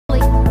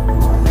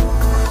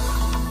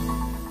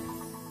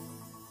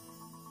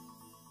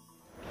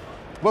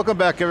Welcome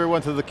back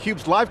everyone to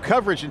theCUBE's live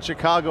coverage in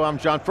Chicago. I'm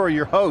John Furrier,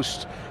 your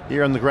host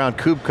here on the ground,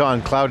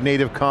 KubeCon, Cloud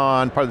Native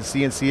Con, part of the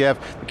CNCF.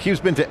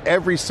 theCUBE's been to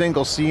every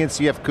single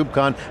CNCF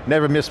KubeCon,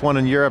 never missed one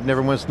in Europe,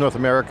 never missed North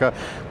America,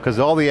 because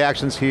all the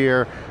action's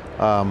here,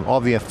 all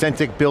the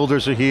authentic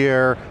builders are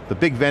here, the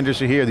big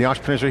vendors are here, the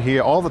entrepreneurs are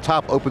here, all the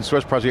top open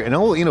source projects here, and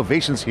all the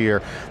innovations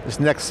here. This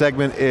next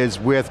segment is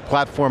with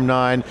Platform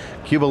 9,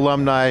 CUBE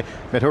alumni,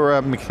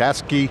 Madhura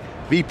Maskasky,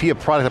 VP of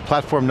Product at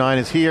Platform 9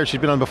 is here.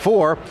 She's been on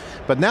before,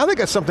 but now they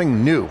got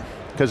something new.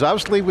 Because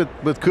obviously with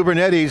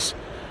Kubernetes,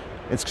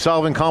 it's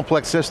solving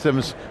complex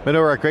systems.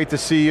 Madhura, great to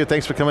see you.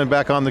 Thanks for coming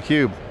back on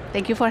theCUBE.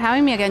 Thank you for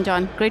having me again,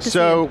 John. Great to see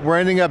you. So we're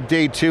ending up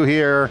day 2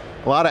 here,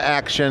 a lot of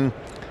action.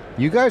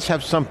 You guys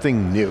have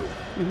something new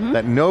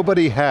that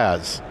nobody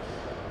has,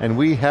 and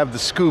we have the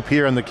scoop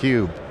here on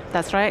theCUBE.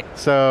 That's right.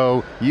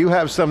 So you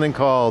have something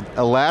called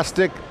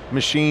Elastic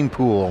Machine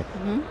Pool,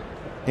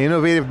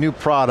 innovative new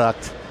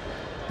product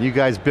you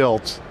guys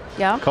built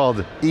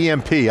called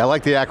EMP. I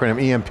like the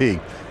acronym EMP,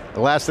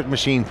 Elastic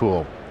Machine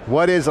Pool.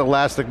 What is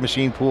Elastic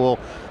Machine Pool?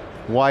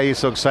 Why are you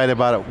so excited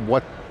about it?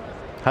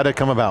 How did it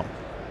come about?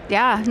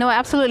 Yeah, no,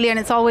 absolutely, and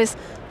it's always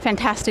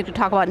fantastic to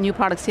talk about new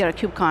products here at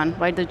KubeCon,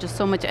 right? There's just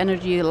so much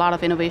energy, a lot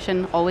of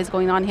innovation always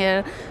going on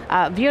here.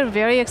 We are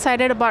very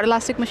excited about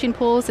Elastic Machine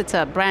Pools. It's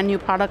a brand new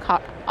product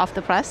hot off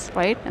the press,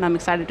 right? And I'm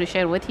excited to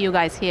share with you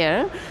guys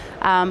here.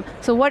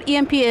 So what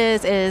EMP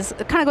is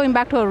kind of going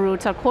back to our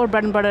roots. Our core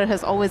bread and butter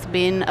has always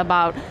been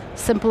about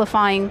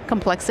simplifying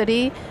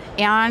complexity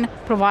and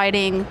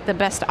providing the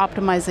best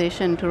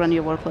optimization to run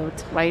your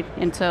workloads, right?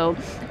 And so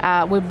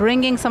we're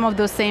bringing some of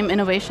those same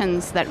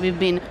innovations that we've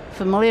been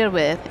familiar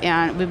with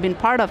and we've been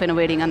part of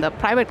innovating on the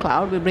private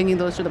cloud, we're bringing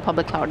those to the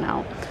public cloud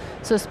now.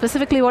 So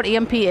specifically what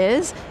EMP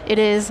is, it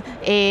is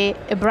a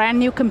brand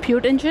new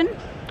compute engine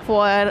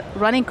for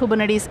running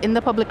Kubernetes in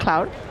the public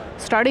cloud,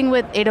 starting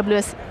with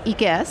AWS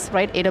EKS,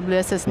 right?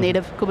 AWS's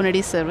native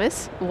Kubernetes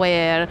service,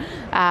 where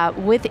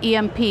with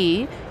EMP,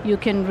 you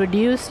can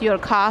reduce your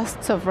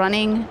costs of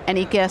running an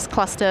EKS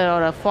cluster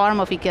or a form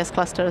of EKS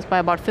clusters by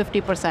about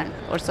 50%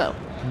 or so.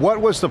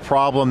 What was the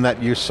problem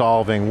that you're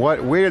solving?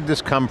 Where did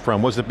this come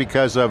from? Was it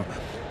because of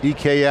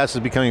EKS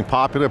is becoming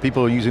popular,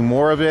 people are using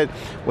more of it?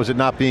 Was it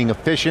not being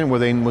efficient?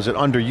 Was it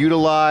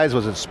underutilized?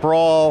 Was it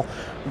sprawl?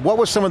 What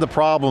were some of the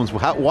problems?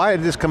 Why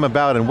did this come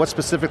about and what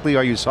specifically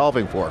are you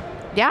solving for?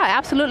 Yeah,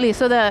 absolutely.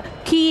 So the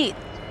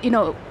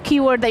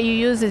keyword that you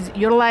use is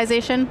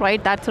utilization,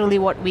 right? That's really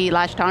what we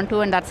latched onto,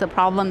 and that's the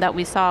problem that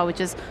we saw,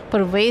 which is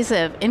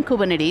pervasive in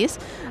Kubernetes,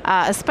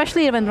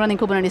 especially when running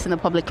Kubernetes in the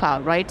public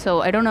cloud, right?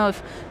 So I don't know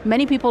if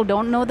many people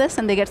don't know this,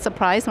 and they get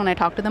surprised when I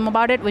talk to them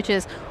about it, which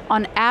is,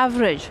 on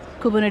average,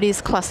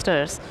 Kubernetes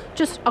clusters,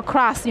 just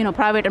across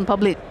private and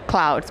public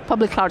clouds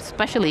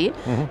especially,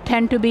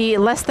 tend to be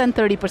less than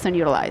 30%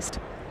 utilized.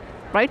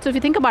 Right, so if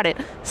you think about it,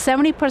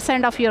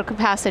 70% of your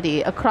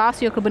capacity across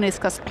your Kubernetes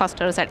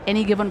clusters at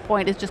any given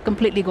point is just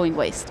completely going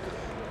waste.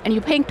 And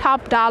you're paying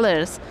top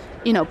dollars,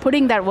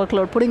 putting that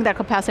workload, putting that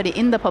capacity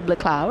in the public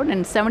cloud,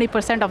 and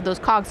 70% of those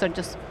cogs are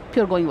just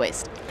pure going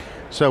waste.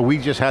 So we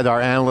just had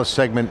our analyst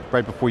segment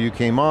right before you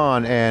came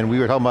on, and we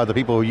were talking about the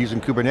people who are using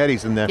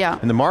Kubernetes in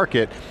the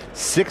market.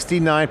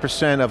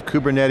 69% of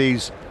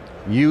Kubernetes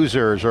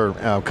users or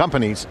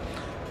companies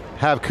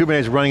have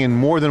Kubernetes running in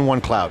more than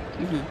one cloud.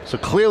 So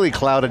clearly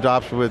cloud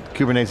adoption with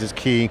Kubernetes is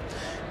key.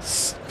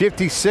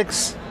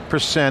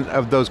 56%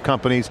 of those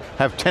companies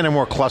have 10 or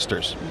more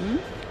clusters.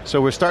 So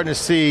we're starting to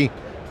see,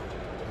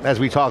 as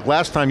we talked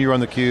last time you were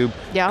on theCUBE,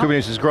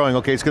 Kubernetes is growing.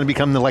 Okay, it's going to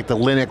become like the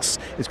Linux,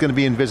 it's going to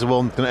be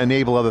invisible, it's going to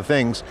enable other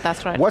things.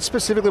 That's right. What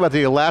specifically about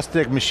the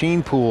Elastic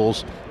Machine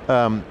Pools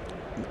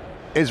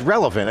is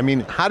relevant? I mean,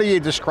 how do you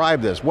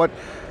describe this?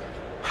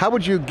 How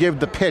would you give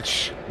the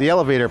pitch, the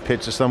elevator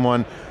pitch to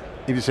someone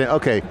if you say,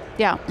 okay,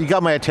 you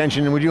got my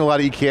attention, and we're doing a lot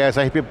of EKS,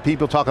 I hear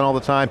people talking all the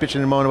time, pitching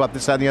and moaning about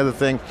this, that, and the other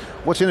thing.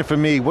 What's in it for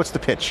me? What's the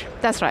pitch?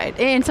 That's right,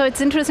 and so it's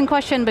an interesting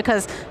question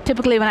because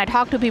typically when I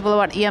talk to people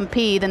about EMP,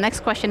 the next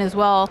question is,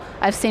 well,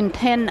 I've seen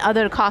 10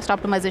 other cost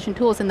optimization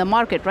tools in the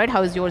market, right?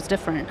 How is yours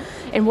different?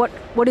 And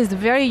what is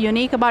very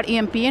unique about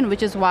EMP, and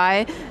which is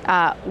why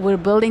we're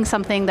building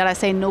something that I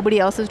say nobody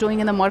else is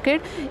doing in the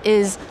market,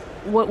 is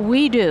what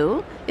we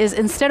do is,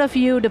 instead of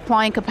you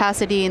deploying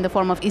capacity in the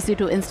form of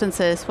EC2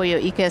 instances for your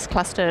EKS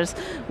clusters,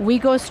 we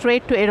go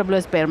straight to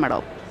AWS Bare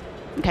Metal.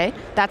 Okay,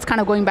 that's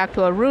kind of going back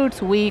to our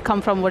roots. We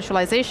come from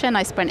virtualization.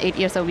 I spent 8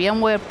 years at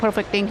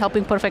VMware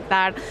helping perfect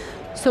that.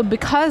 So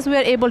because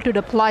we're able to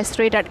deploy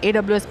straight at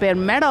AWS Bare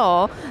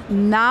Metal,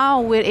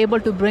 now we're able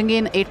to bring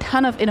in a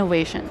ton of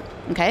innovation.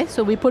 Okay,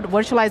 so we put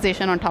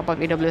virtualization on top of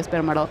AWS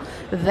Bare Metal.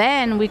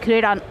 Then we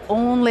create our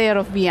own layer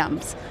of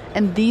VMs,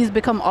 and these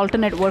become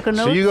alternate worker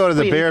nodes. So you go to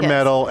the Bare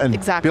Metal and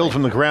build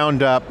from the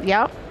ground up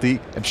the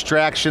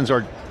abstractions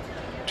or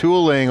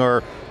tooling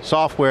or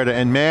software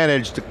and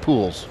manage the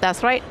pools.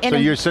 That's right. So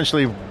you're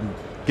essentially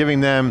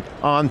giving them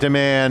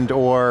on-demand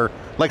or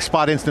Like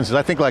spot instances,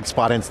 I think like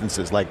spot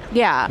instances, like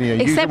yeah,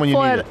 use it except when you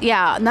need for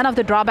it. none of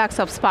the drawbacks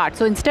of Spot.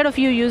 So instead of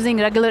you using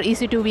regular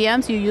EC2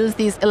 VMs, you use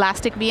these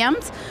elastic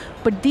VMs,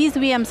 but these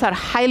VMs are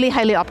highly,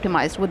 highly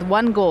optimized with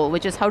one goal,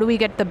 which is how do we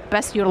get the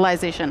best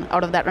utilization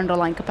out of that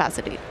underlying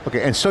capacity.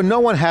 Okay, and so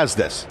no one has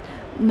this.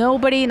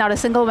 Nobody, not a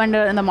single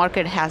vendor in the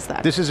market has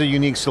that. This is a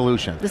unique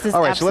solution. This is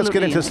all right, so let's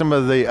get into unique. some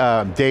of the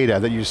data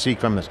that you see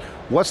from this.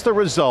 What's the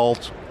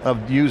result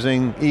of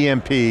using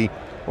EMP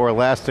or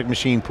Elastic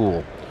Machine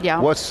Pool? Yeah.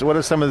 What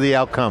are some of the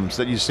outcomes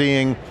that you're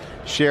seeing?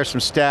 Share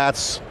some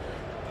stats.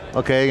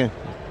 Okay,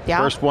 Yeah.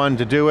 first one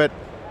to do it.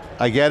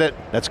 I get it,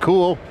 that's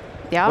cool.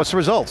 Yeah. What's the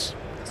results?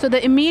 So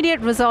the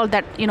immediate result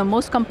that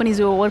most companies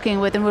we were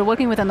working with, and we're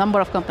working with a number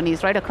of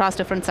companies right across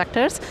different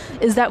sectors,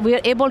 is that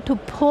we're able to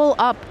pull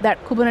up that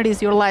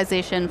Kubernetes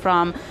utilization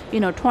from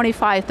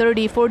 25,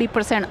 30,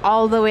 40%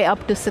 all the way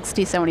up to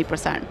 60,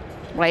 70%.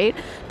 Right?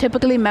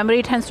 Typically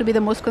memory tends to be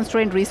the most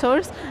constrained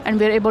resource, and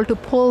we're able to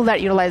pull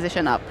that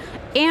utilization up.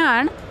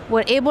 And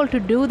we're able to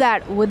do that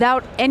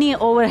without any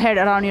overhead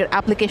around your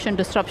application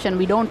disruption.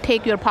 We don't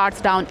take your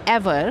parts down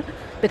ever,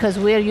 because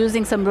we're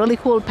using some really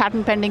cool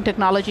patent pending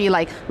technology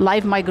like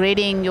live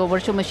migrating your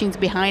virtual machines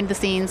behind the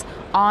scenes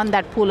on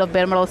that pool of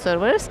bare metal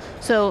servers.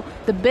 So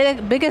the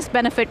biggest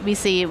benefit we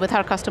see with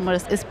our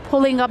customers is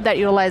pulling up that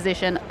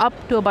utilization up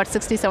to about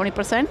 60,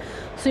 70%.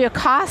 So your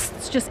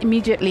costs just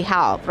immediately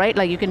halve, right?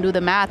 Like you can do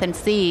the math and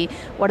see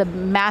what a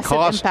massive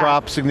Cost impact.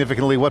 drop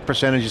significantly. What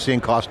percentage you see in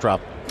cost drop?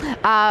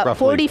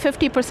 40,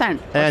 50%.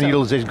 And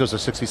utilization goes to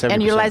 60, 70%.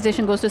 And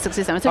utilization goes to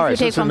 67. So all if right,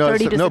 you take so from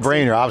 30 to 60.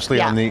 no-brainer, obviously,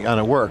 Yeah. on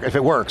a work, if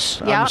it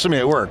works. Yeah. I'm assuming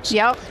it works.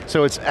 Yep.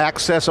 So it's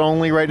access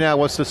only right now.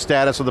 What's the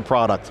status of the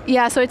product?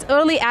 Yeah, so it's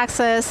early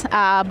access,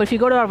 but if you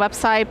go to our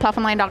website,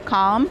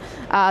 platformline.com,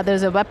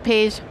 there's a web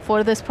page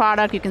for this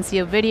product. You can see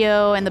a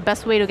video, and the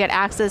best way to get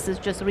access is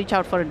just reach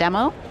out for a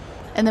demo,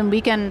 and then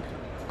we can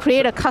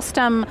create a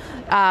custom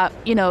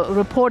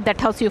report that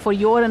tells you for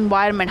your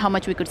environment how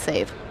much we could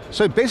save.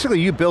 So basically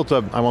you built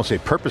I won't say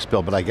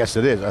purpose-built, but I guess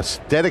it is,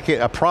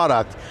 a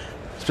product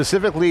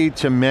specifically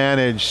to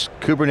manage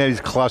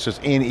Kubernetes clusters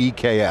in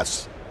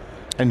EKS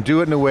and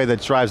do it in a way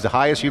that drives the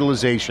highest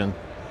utilization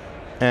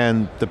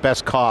and the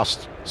best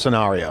cost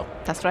scenario.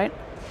 That's right.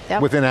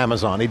 Yep. Within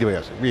Amazon,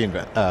 AWS,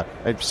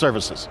 reInvent,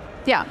 services.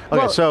 Yeah.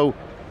 Okay, so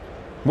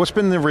what's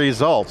been the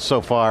results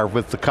so far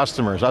with the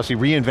customers? Obviously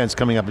reInvent's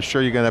coming up. I'm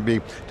sure you're going to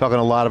be talking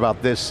a lot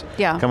about this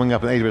coming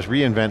up in AWS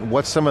reInvent.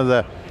 What's some of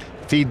the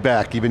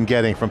feedback you've been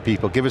getting from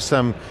people? Give us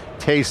some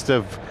taste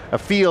of a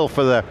feel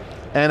for the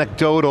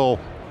anecdotal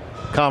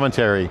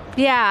commentary.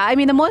 Yeah, I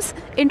mean the most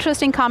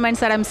interesting comments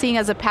that I'm seeing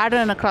as a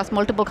pattern across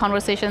multiple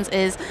conversations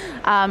is,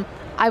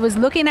 I was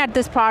looking at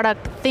this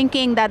product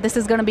thinking that this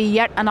is going to be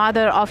yet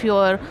another of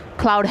your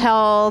cloud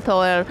health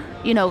or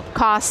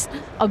cost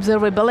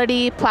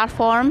observability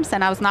platforms,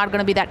 and I was not going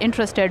to be that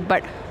interested,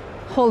 but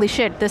holy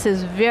shit, this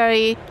is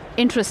very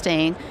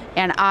interesting,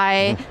 and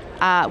I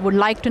would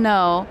like to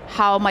know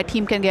how my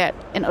team can get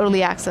an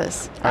early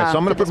access. All right, so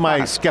I'm going to put my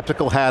product.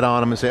 skeptical hat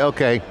on and say,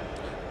 okay,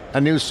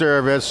 a new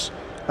service,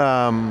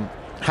 how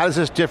does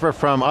this differ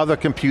from other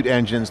compute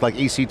engines like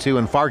EC2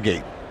 and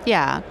Fargate?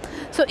 Yeah,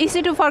 so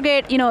EC2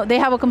 Fargate, they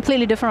have a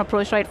completely different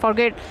approach, right?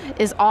 Fargate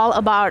is all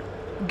about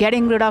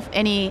getting rid of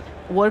any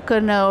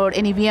worker node,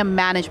 any VM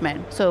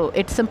management. So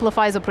it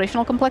simplifies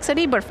operational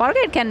complexity, but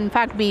Fargate can in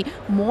fact be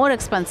more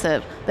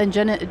expensive than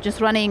just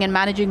running and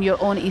managing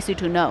your own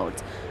EC2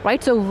 nodes,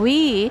 right? So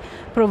we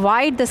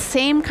provide the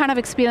same kind of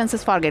experience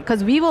as Fargate,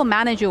 because we will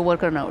manage your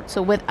worker node.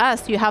 So with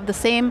us, you have the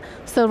same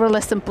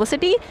serverless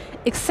simplicity,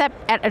 except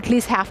at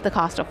least half the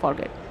cost of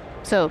Fargate.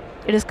 So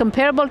it is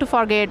comparable to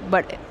Fargate,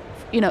 but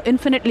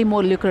infinitely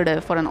more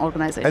lucrative for an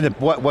organization. And then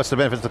what's the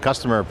benefit to the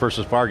customer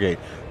versus Fargate?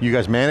 You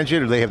guys manage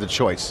it or they have the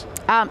choice?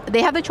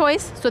 They have the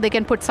choice, so they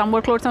can put some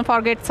workloads on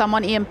Fargate, some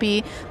on EMP.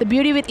 The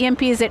beauty with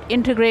EMP is it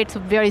integrates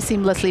very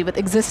seamlessly with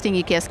existing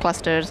EKS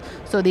clusters,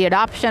 so the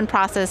adoption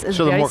process is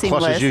very seamless. So the more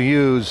clusters you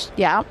use,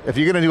 yeah. If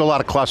you're going to do a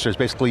lot of clusters,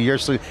 basically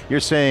you're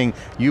saying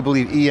you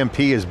believe EMP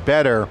is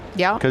better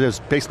because it's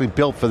basically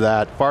built for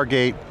that.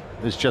 Fargate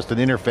is just an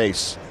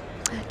interface.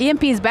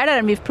 EMP is better,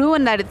 and we've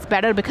proven that it's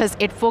better because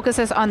it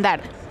focuses on that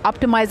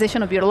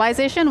optimization of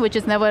utilization, which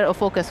is never a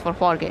focus for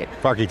Fargate.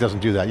 Fargate doesn't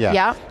do that,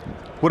 Yeah.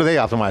 What do they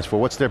optimize for?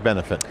 What's their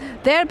benefit?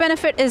 Their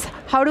benefit is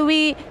how do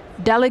we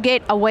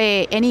delegate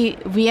away any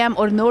VM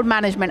or node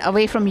management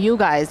away from you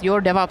guys,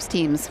 your DevOps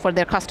teams, for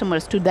their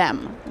customers to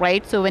them,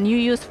 right? So when you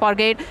use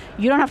Fargate,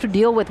 you don't have to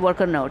deal with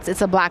worker nodes.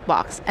 It's a black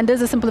box, and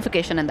there's a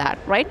simplification in that,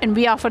 right? And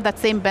we offer that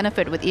same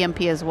benefit with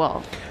EMP as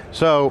well.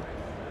 So,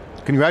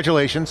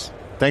 congratulations.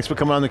 Thanks for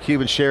coming on theCUBE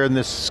and sharing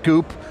this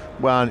scoop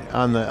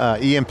on the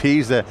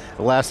EMPs, the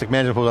Elastic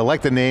Management Pools. I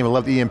like the name, I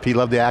love the EMP,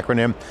 love the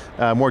acronym.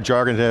 More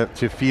jargon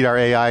to feed our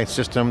AI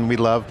system we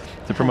love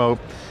to promote.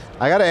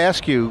 I got to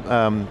ask you,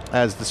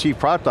 as the Chief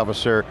Product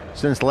Officer,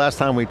 since the last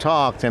time we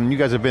talked, and you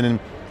guys have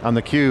been on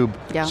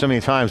theCUBE so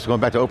many times, going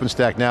back to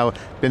OpenStack now,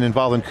 been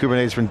involved in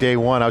Kubernetes from day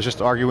one. I was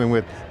just arguing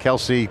with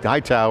Kelsey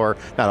Hightower,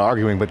 not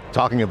arguing, but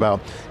talking about,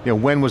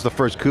 when was the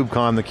first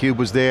KubeCon? theCUBE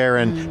was there,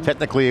 and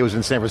technically it was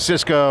in San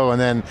Francisco,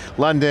 and then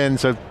London,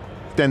 so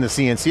then the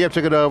CNCF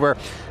took it over.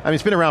 I mean,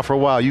 it's been around for a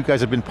while. You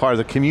guys have been part of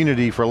the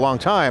community for a long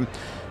time.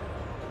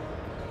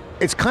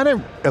 It's kind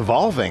of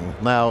evolving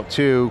now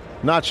to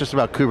not just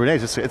about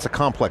Kubernetes, it's a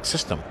complex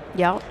system.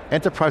 Yeah.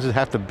 Enterprises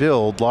have to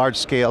build large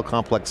scale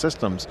complex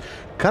systems.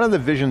 Kind of the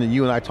vision that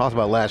you and I talked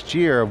about last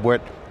year of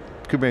what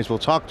Kubernetes will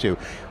talk to.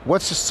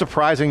 What's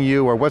surprising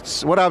you, or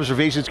what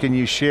observations can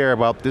you share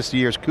about this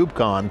year's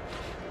KubeCon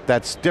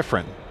that's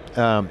different?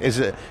 Do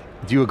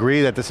you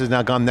agree that this has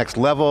now gone next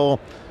level?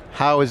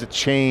 How has it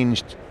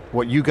changed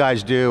what you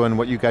guys do and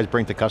what you guys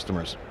bring to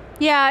customers?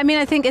 Yeah, I mean,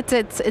 I think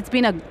it's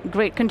been a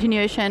great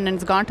continuation, and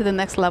it's gone to the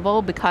next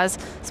level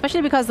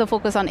especially because the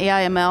focus on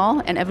AI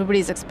ML, and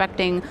everybody's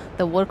expecting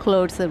the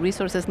workloads, the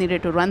resources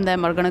needed to run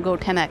them are going to go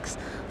 10x.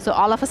 So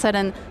all of a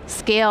sudden,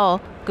 scale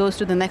goes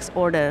to the next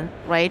order,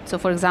 right? So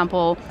for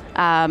example,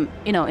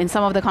 in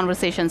some of the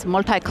conversations,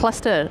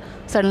 multi-cluster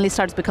suddenly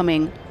starts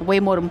becoming way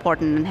more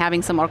important, and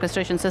having some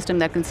orchestration system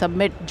that can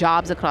submit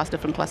jobs across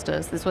different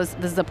clusters. This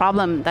is a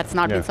problem that's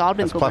not been solved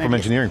in Kubernetes. Platform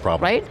engineering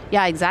problem. Right?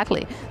 Yeah,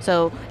 exactly.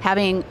 So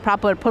having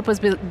proper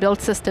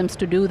purpose-built systems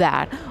to do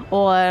that,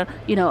 or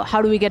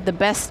how do we get the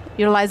best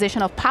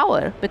utilization of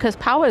power? Because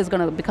power is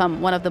going to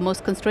become one of the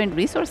most constrained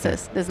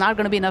resources. There's not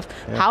going to be enough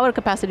power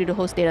capacity to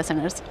host data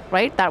centers,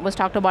 right? That was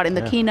talked about in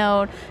the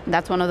keynote, and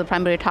that's one of the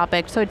primary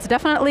topics. So it's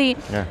definitely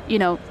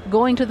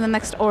going to the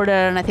next order,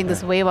 and I think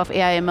this wave of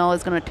AI ML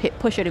is going to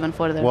push it even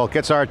further. Well, it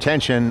gets our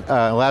attention.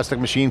 Elastic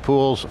Machine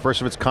Pools,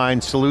 first of its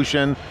kind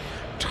solution,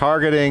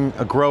 targeting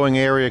a growing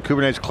area,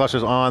 Kubernetes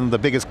clusters on the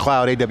biggest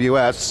cloud,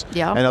 AWS,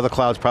 and other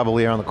clouds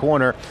probably around the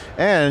corner,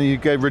 and you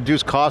get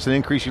reduced cost and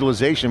increased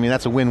utilization. I mean,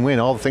 that's a win-win,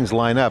 all the things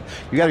line up.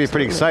 You got to be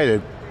pretty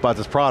excited about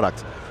this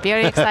product.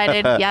 Very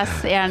excited,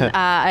 yes, and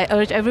I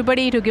urge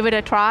everybody to give it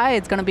a try.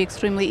 It's going to be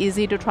extremely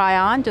easy to try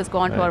on. Just go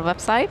onto our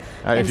website.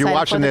 If you're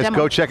watching this,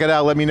 go check it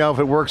out. Let me know if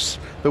it works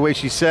the way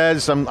she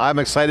says. I'm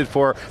excited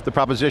for the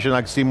proposition.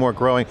 I can see more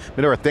growing.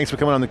 Madhura, thanks for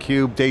coming on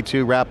theCUBE, day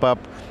 2 wrap up.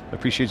 I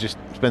appreciate you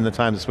spending the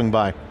time to swing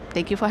by.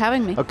 Thank you for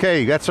having me.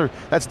 Okay, that's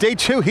day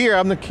 2 here.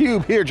 I'm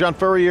theCUBE here. John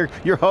Furrier,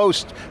 your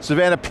host.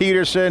 Savannah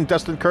Peterson,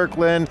 Dustin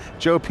Kirkland,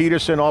 Joe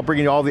Peterson, all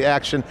bringing you all the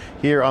action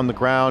here on the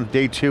ground.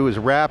 Day 2 is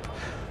a wrap.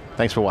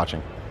 Thanks for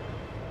watching.